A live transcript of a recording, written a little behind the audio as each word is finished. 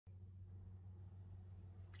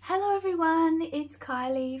Hello everyone, it's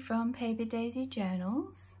Kylie from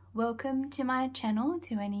PaperDaisyJournals. Welcome to my channel,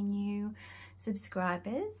 to any new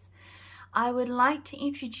subscribers. I would like to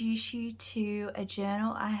introduce you to a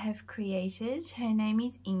journal I have created. Her name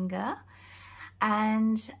is Inga,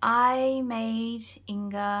 and I made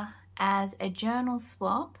Inga as a journal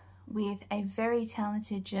swap with a very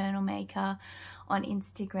talented journal maker on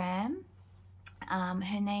Instagram.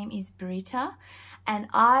 Her name is Britta, and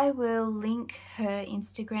I will link her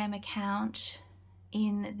Instagram account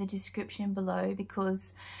in the description below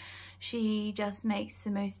because she just makes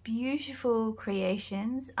the most beautiful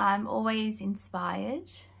creations. I'm always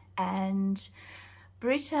inspired, and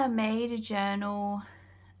Britta made a journal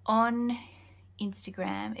on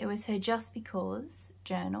Instagram. It was her Just Because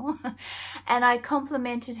journal and I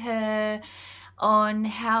complimented her on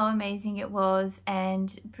how amazing it was,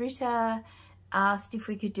 and Britta asked if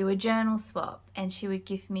we could do a journal swap, and she would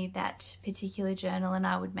give me that particular journal and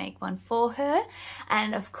I would make one for her,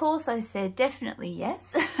 and of course I said definitely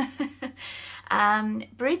yes.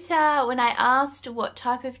 Britta, when I asked what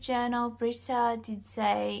type of journal, Britta did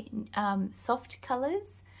say soft colours,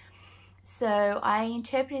 so I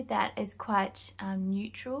interpreted that as quite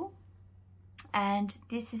neutral, and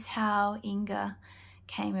this is how Inga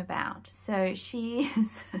came about. So she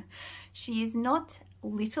is not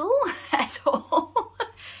little at all.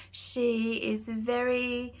 She is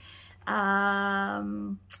very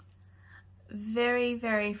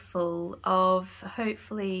very full of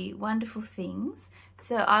hopefully wonderful things.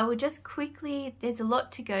 So I will just quickly, there's a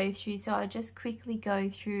lot to go through, so I'll just quickly go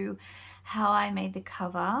through how I made the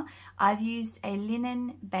cover. I've used a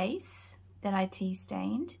linen base that I tea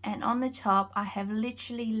stained, and on the top I have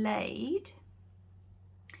literally laid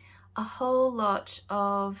a whole lot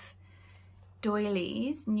of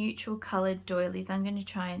doilies, neutral colored doilies. I'm going to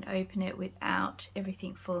try and open it without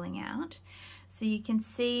everything falling out. So you can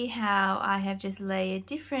see how I have just layered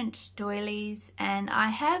different doilies, and I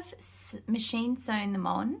have machine sewn them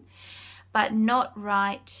on, but not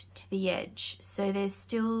right to the edge. So there's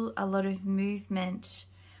still a lot of movement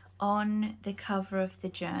on the cover of the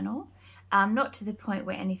journal. Not to the point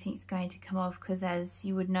where anything's going to come off, because as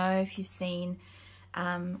you would know if you've seen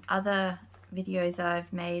other videos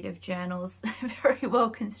I've made of journals, very well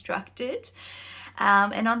constructed.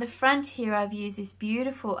 And on the front here I've used this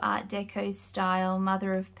beautiful Art Deco style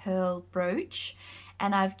mother of pearl brooch,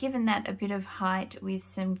 and I've given that a bit of height with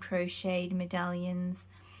some crocheted medallions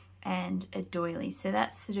and a doily. So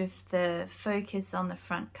that's sort of the focus on the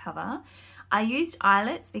front cover. I used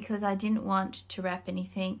eyelets because I didn't want to wrap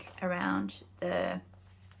anything around the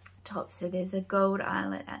top, so there's a gold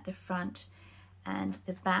eyelet at the front and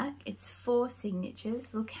the back. It's 4 signatures.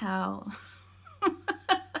 Look how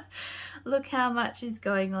look how much is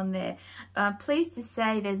going on there. Pleased to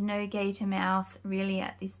say there's no gator mouth really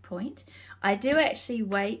at this point. I do actually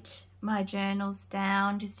weight my journals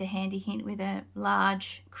down, just a handy hint, with a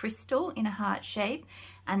large crystal in a heart shape,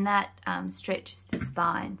 and that stretches the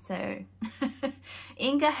spine. So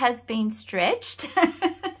Inga has been stretched.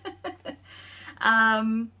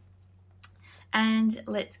 And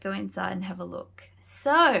let's go inside and have a look.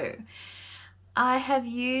 So I have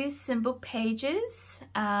used some book pages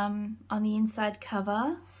on the inside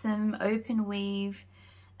cover, some open weave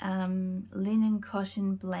linen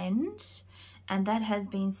cotton blend, and that has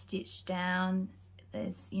been stitched down.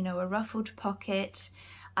 There's, you know, a ruffled pocket.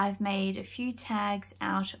 I've made a few tags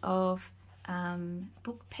out of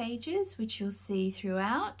book pages, which you'll see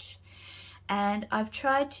throughout. And I've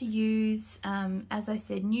tried to use, as I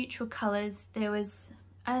said, neutral colours. There was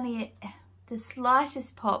only the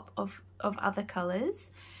slightest pop of other colours.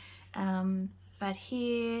 But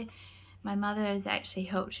here, my mother has actually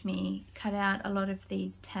helped me cut out a lot of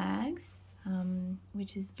these tags,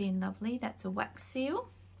 which has been lovely. That's a wax seal.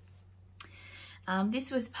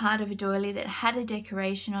 This was part of a doily that had a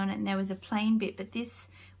decoration on it, and there was a plain bit, but this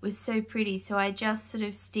was so pretty, so I just sort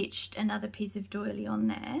of stitched another piece of doily on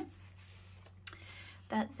there.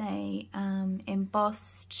 That's a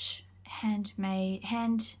embossed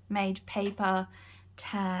handmade paper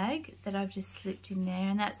tag that I've just slipped in there,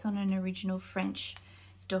 and that's on an original French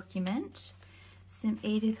document. Some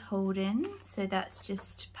Edith Holden, so that's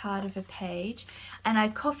just part of a page, and I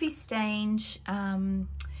coffee stained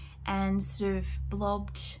and sort of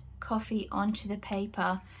blobbed coffee onto the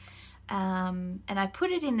paper, and I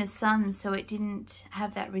put it in the sun so it didn't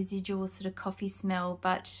have that residual sort of coffee smell.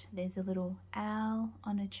 But there's a little owl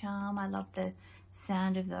on a charm. I love the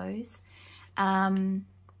sound of those,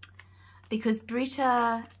 because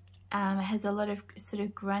Britta has a lot of sort of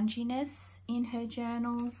grunginess in her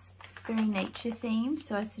journals, very nature themed,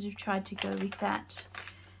 so I sort of tried to go with that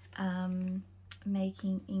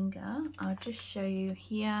making Inga. I'll just show you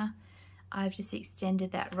here. I've just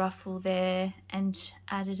extended that ruffle there and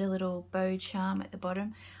added a little bow charm at the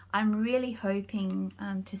bottom. I'm really hoping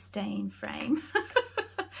to stay in frame.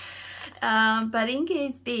 But Inga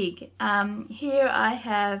is big. Here I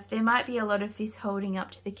have, there might be a lot of this holding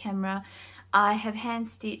up to the camera. I have hand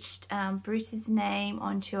stitched Britta's name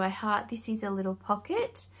onto a heart. This is a little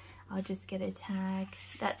pocket. I'll just get a tag.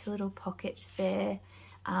 That's a little pocket there.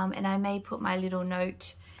 And I may put my little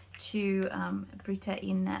note to Britta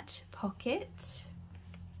in that pocket.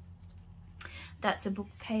 That's a book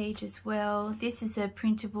page as well. This is a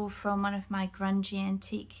printable from one of my Grungy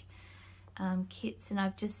Antique kits, and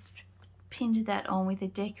I've just pinned that on with a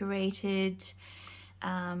decorated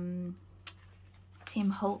Tim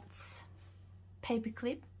Holtz paper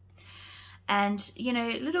clip. And you know,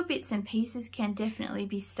 little bits and pieces can definitely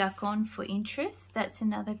be stuck on for interest. That's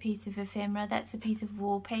another piece of ephemera. That's a piece of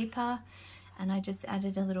wallpaper, and I just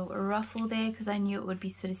added a little ruffle there because I knew it would be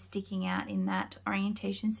sort of sticking out in that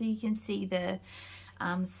orientation, so you can see the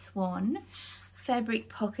swan. Fabric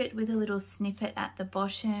pocket with a little snippet at the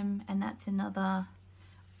bottom, and that's another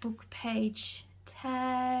book page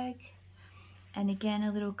tag. And again,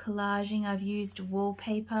 a little collaging. I've used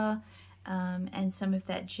wallpaper and some of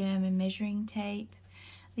that German measuring tape.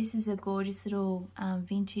 This is a gorgeous little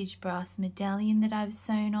vintage brass medallion that I've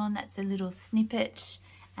sewn on. That's a little snippet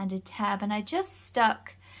and a tab, and I just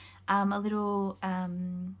stuck a little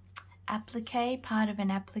applique, part of an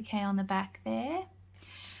applique on the back there.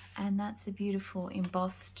 And that's a beautiful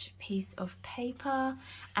embossed piece of paper.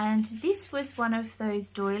 And this was one of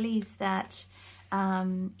those doilies that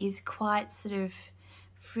is quite sort of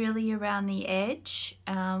frilly around the edge,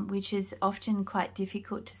 which is often quite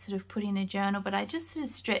difficult to sort of put in a journal, but I just sort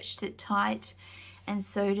of stretched it tight and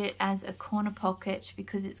sewed it as a corner pocket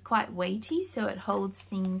because it's quite weighty, so it holds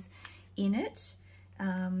things in it.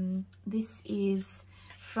 This is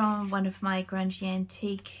from one of my Grungy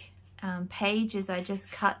Antique pages. I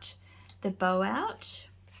just cut the bow out.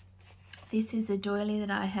 This is a doily that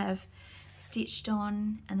I have stitched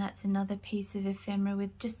on, and that's another piece of ephemera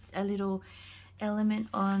with just a little element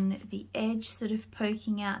on the edge sort of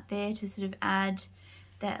poking out there to sort of add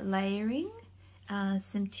that layering.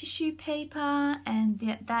 Some tissue paper,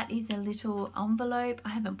 and that is a little envelope. I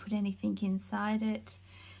haven't put anything inside it.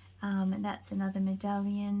 And that's another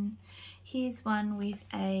medallion. Here's one with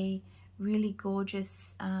a really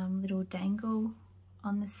gorgeous little dangle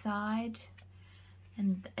on the side,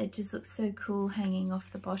 and it just looks so cool hanging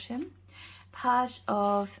off the bottom. Part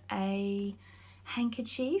of a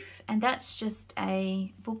handkerchief, and that's just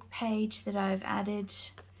a book page that I've added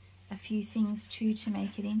a few things to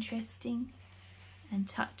make it interesting, and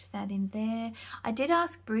tucked that in there. I did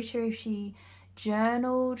ask Britta if she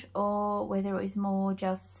journaled or whether it was more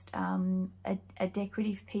just a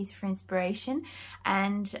decorative piece for inspiration,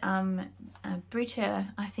 and Britta,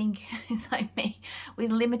 I think, is like me,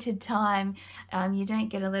 with limited time, you don't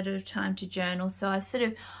get a lot of time to journal, so I've sort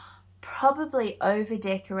of probably over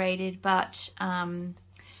decorated, but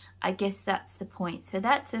I guess that's the point. So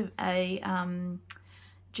that's a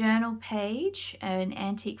journal page, an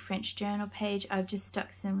antique French journal page. I've just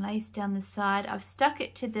stuck some lace down the side. I've stuck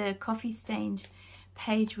it to the coffee stained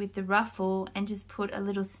page with the ruffle and just put a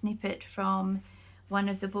little snippet from one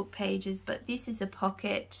of the book pages, but this is a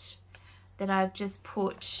pocket that I've just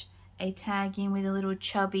put a tag in with a little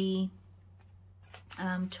chubby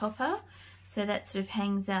topper, so that sort of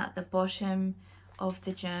hangs out the bottom of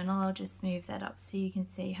the journal. I'll just move that up so you can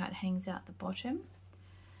see how it hangs out the bottom.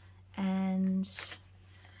 And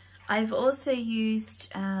I've also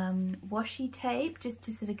used washi tape just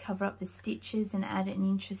to sort of cover up the stitches and add an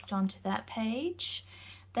interest onto that page.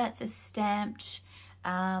 That's a stamped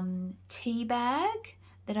tea bag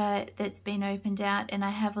that's been opened out, and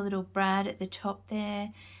I have a little brad at the top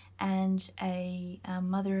there and a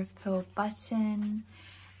mother of pearl button.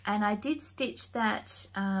 And I did stitch that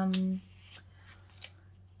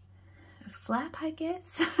flap, I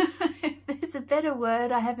guess. There's a better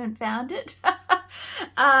word, I haven't found it.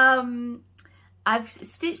 I've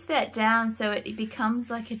stitched that down so it becomes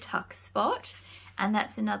like a tuck spot, and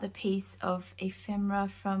that's another piece of ephemera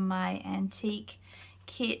from my antique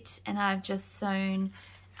kit, and I've just sewn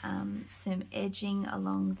some edging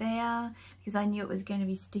along there because I knew it was going to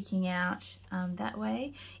be sticking out that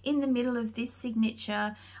way. In the middle of this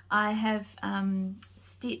signature, I have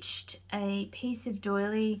stitched a piece of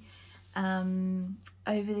doily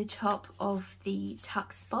over the top of the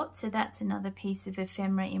tuck spot, so that's another piece of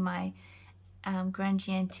ephemera in my Grungy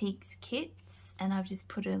Antiques kits, and I've just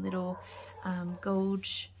put a little gold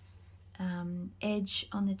edge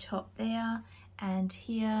on the top there. and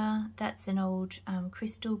here that's an old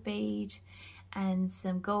crystal bead and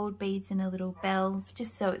some gold beads and a little bell,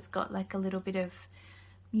 just so it's got like a little bit of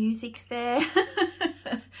music there.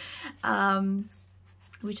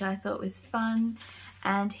 Which I thought was fun.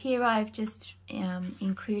 And here I've just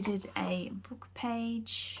included a book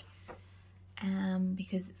page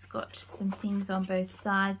because it's got some things on both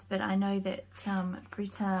sides, but I know that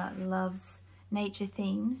Britta loves nature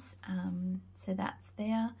themes, so that's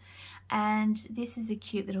there. And this is a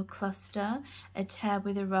cute little cluster, a tab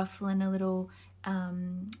with a ruffle and a little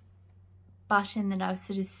button that I've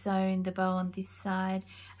sort of sewn the bow on this side,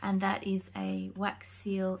 and that is a wax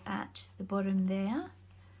seal at the bottom there.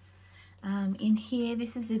 In here,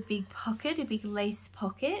 this is a big pocket, a big lace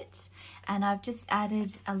pocket, and I've just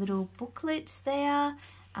added a little booklet there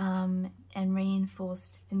and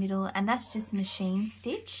reinforced the middle, and that's just machine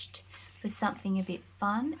stitched for something a bit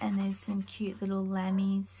fun. And there's some cute little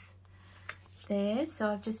lammies there, so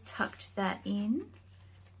I've just tucked that in.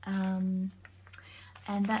 And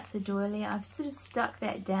that's a doily. I've sort of stuck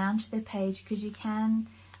that down to the page because you can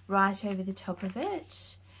write over the top of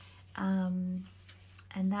it.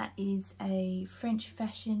 And that is a French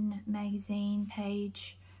fashion magazine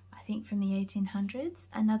page, I think from the 1800s.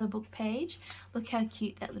 Another book page. Look how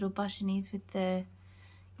cute that little button is with the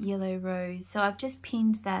yellow rose. So I've just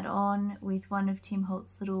pinned that on with one of Tim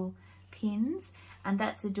Holt's little pins, and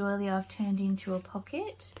that's a doily I've turned into a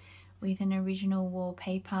pocket with an original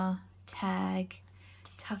wallpaper tag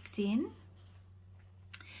tucked in.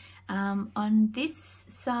 On this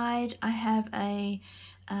side I have a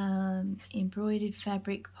embroidered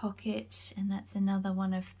fabric pocket, and that's another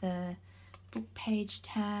one of the book page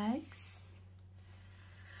tags,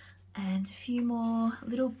 and a few more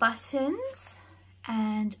little buttons.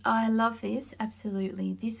 And I love this,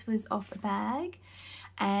 absolutely. This was off a bag,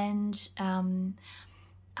 and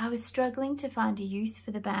I was struggling to find a use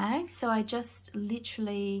for the bag, so I just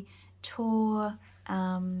literally tore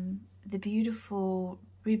the beautiful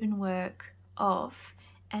ribbon work off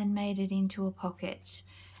and made it into a pocket.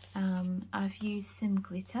 I've used some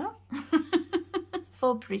glitter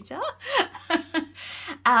for Britta.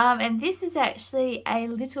 And this is actually a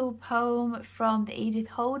little poem from the Edith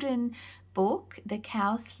Holden book, The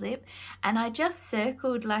Cowslip, and I just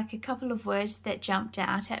circled like a couple of words that jumped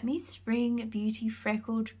out at me: spring, beauty,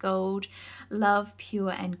 freckled, gold, love,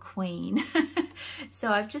 pure, and queen. So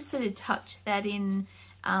I've just sort of tucked that in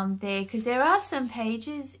there, because there are some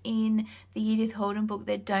pages in the Edith Holden book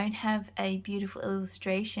that don't have a beautiful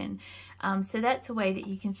illustration, so that's a way that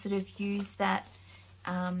you can sort of use that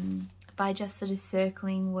by just sort of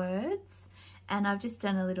circling words. And I've just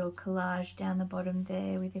done a little collage down the bottom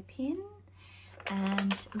there with a pin,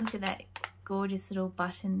 and look at that gorgeous little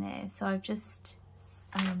button there. So I've just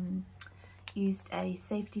used a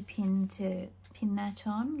safety pin to pin that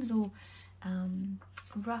on. Little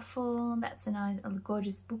ruffle, that's a nice, a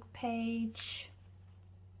gorgeous book page.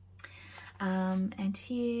 And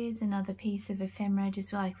here's another piece of ephemera,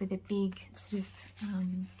 just like with a big sort of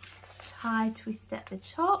tie twist at the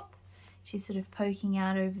top. She's sort of poking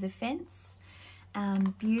out over the fence.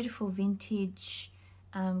 Beautiful vintage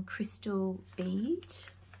crystal bead.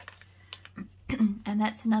 And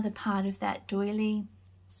that's another part of that doily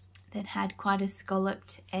that had quite a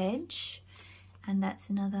scalloped edge. And that's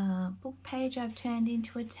another book page I've turned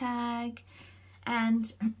into a tag.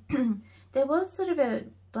 And there was sort of a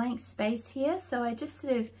blank space here, so I just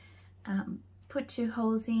sort of put 2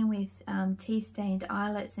 holes in with tea-stained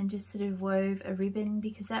eyelets and just sort of wove a ribbon,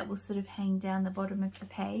 because that will sort of hang down the bottom of the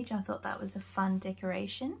page. I thought that was a fun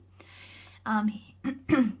decoration.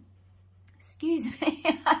 Excuse me.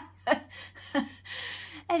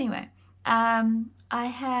 Anyway, I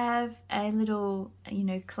have a little,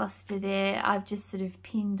 cluster there. I've just sort of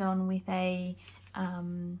pinned on with a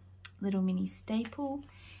little mini staple.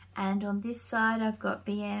 And on this side I've got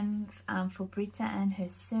BM for Britta and her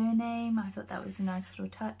surname. I thought that was a nice little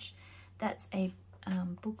touch. That's a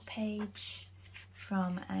book page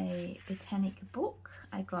from a botanic book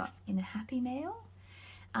I got in a Happy Mail.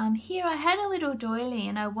 Here I had a little doily,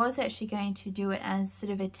 and I was actually going to do it as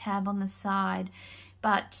sort of a tab on the side,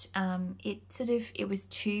 but it was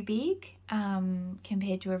too big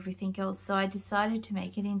compared to everything else, so I decided to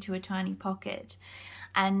make it into a tiny pocket.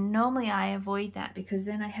 And normally I avoid that because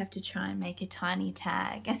then I have to try and make a tiny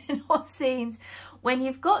tag, and it all seems, when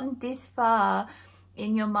you've gotten this far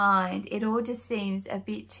in your mind, it all just seems a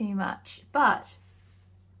bit too much, but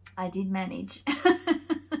I did manage.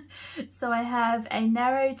 So I have a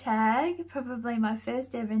narrow tag, probably my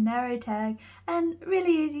first ever narrow tag, and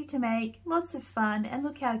really easy to make, lots of fun, and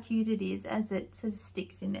look how cute it is as it sort of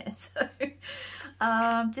sticks in there. So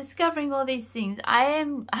discovering all these things. I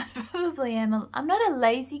probably am, I'm not a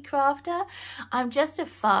lazy crafter, I'm just a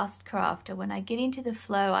fast crafter. When I get into the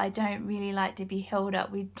flow, I don't really like to be held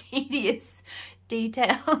up with tedious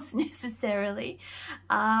details necessarily.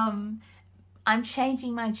 I'm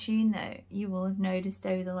changing my tune though, you will have noticed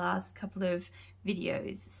over the last couple of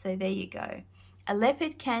videos, so there you go. A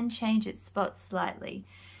leopard can change its spots slightly.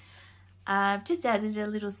 I've just added a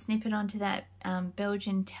little snippet onto that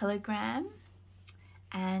Belgian telegram,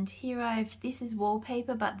 and here this is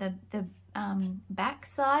wallpaper, but the back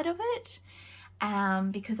side of it,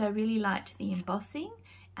 because I really liked the embossing,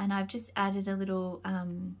 and I've just added a little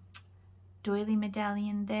doily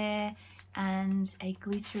medallion there and a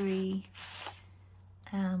glittery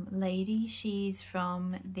lady. She's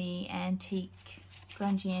from the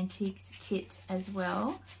Grungy Antiques kit as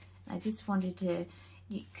well. I just wanted to,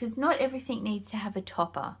 because not everything needs to have a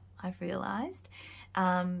topper, I've realized,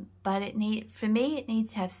 but for me it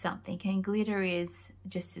needs to have something, and glitter is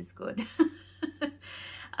just as good.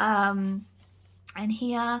 And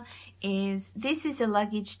this is a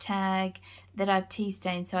luggage tag that I've tea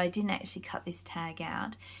stained, so I didn't actually cut this tag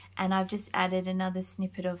out, and I've just added another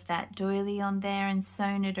snippet of that doily on there and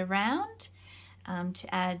sewn it around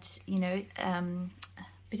to add, you know, a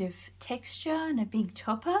bit of texture and a big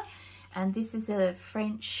topper. And this is a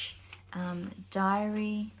French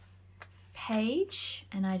diary page,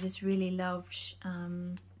 and I just really loved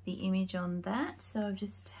the image on that, so I've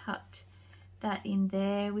just tucked that in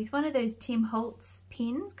there with one of those Tim Holtz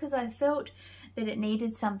pins, because I felt that it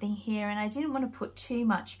needed something here, and I didn't want to put too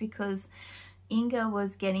much because Inga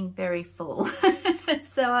was getting very full.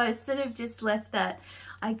 So I sort of just left that,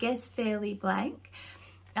 I guess, fairly blank.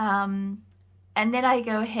 And then I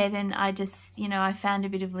go ahead and I just, you know, I found a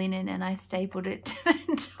bit of linen and I stapled it to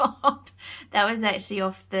the top. That was actually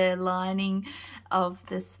off the lining of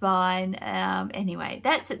the spine. Anyway,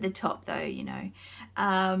 that's at the top though, you know.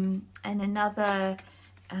 And another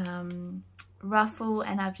ruffle,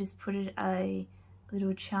 and I've just put a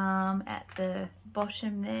little charm at the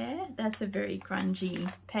bottom there. That's a very grungy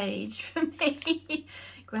page for me.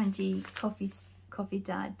 Grungy coffee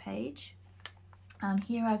dyed page.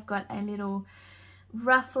 Here I've got a little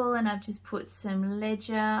ruffle, and I've just put some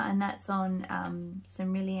ledger, and that's on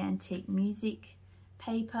some really antique music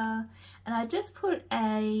paper. And I just put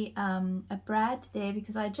a brad there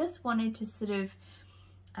because I just wanted to sort of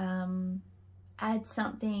add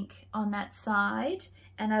something on that side,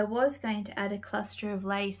 and I was going to add a cluster of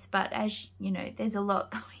lace, but as you know, there's a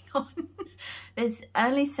lot going on. There's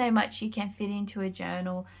only so much you can fit into a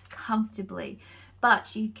journal comfortably.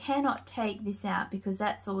 But you cannot take this out because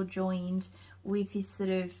that's all joined with this sort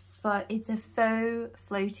of, it's a faux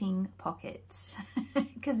floating pocket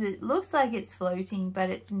because it looks like it's floating,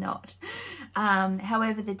 but it's not.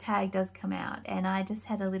 However, the tag does come out, and I just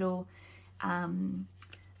had a little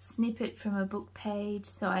snippet from a book page,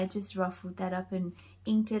 so I just ruffled that up and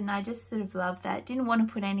inked it, and I just sort of love that. Didn't want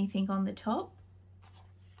to put anything on the top.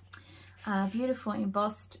 Beautiful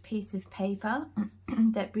embossed piece of paper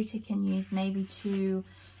that Britta can use maybe to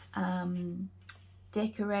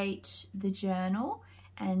decorate the journal,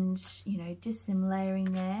 and you know, just some layering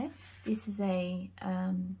there. This is a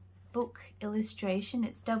book illustration.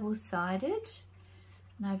 It's double-sided,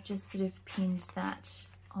 and I've just sort of pinned that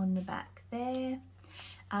on the back there.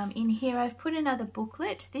 In here I've put another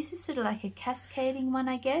booklet. This is sort of like a cascading one,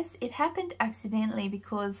 I guess. It happened accidentally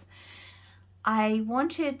because I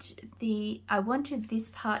wanted this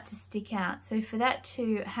part to stick out. So for that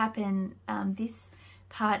to happen, this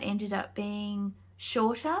part ended up being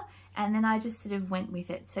shorter, and then I just sort of went with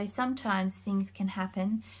it. So sometimes things can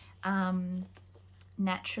happen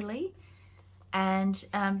naturally, and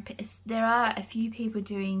there are a few people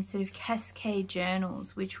doing sort of cascade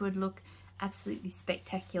journals which would look absolutely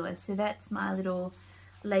spectacular. So that's my little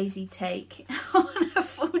lazy take on a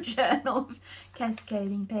full journal of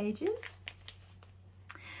cascading pages.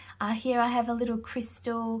 Here I have a little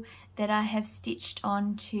crystal that I have stitched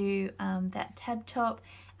onto that tab top,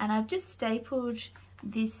 and I've just stapled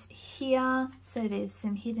this here, so there's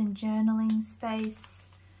some hidden journaling space,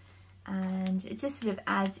 and it just sort of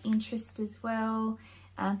adds interest as well.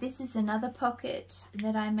 This is another pocket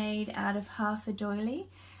that I made out of half a doily,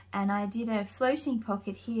 and I did a floating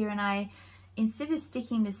pocket here, and instead of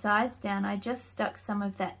sticking the sides down, I just stuck some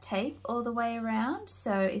of that tape all the way around,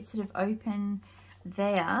 so it's sort of open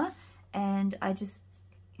there. And I just,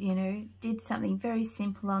 you know, did something very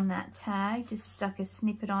simple on that tag, just stuck a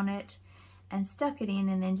snippet on it and stuck it in,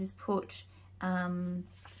 and then just put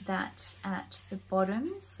that at the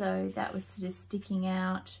bottom, so that was sort of sticking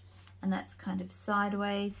out, and that's kind of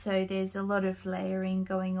sideways, so there's a lot of layering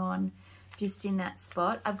going on just in that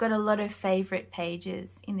spot. I've got a lot of favorite pages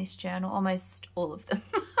in this journal, almost all of them.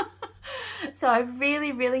 So I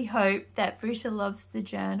really, really hope that Britta loves the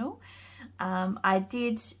journal. I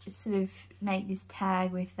did sort of make this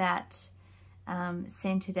tag with that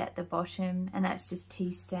centered at the bottom, and that's just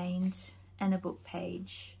tea stained, and a book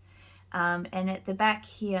page. And at the back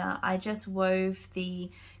here, I just wove the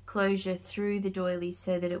closure through the doily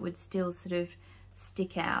so that it would still sort of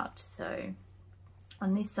stick out. So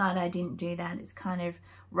on this side I didn't do that, it's kind of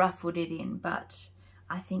ruffled it in, but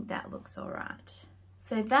I think that looks all right.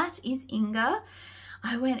 So that is Inga.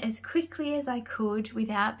 I went as quickly as I could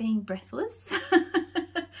without being breathless.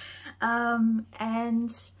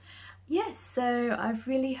 And yes, so I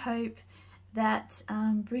really hope that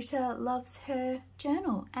Britta loves her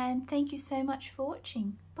journal, and thank you so much for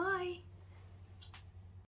watching. Bye.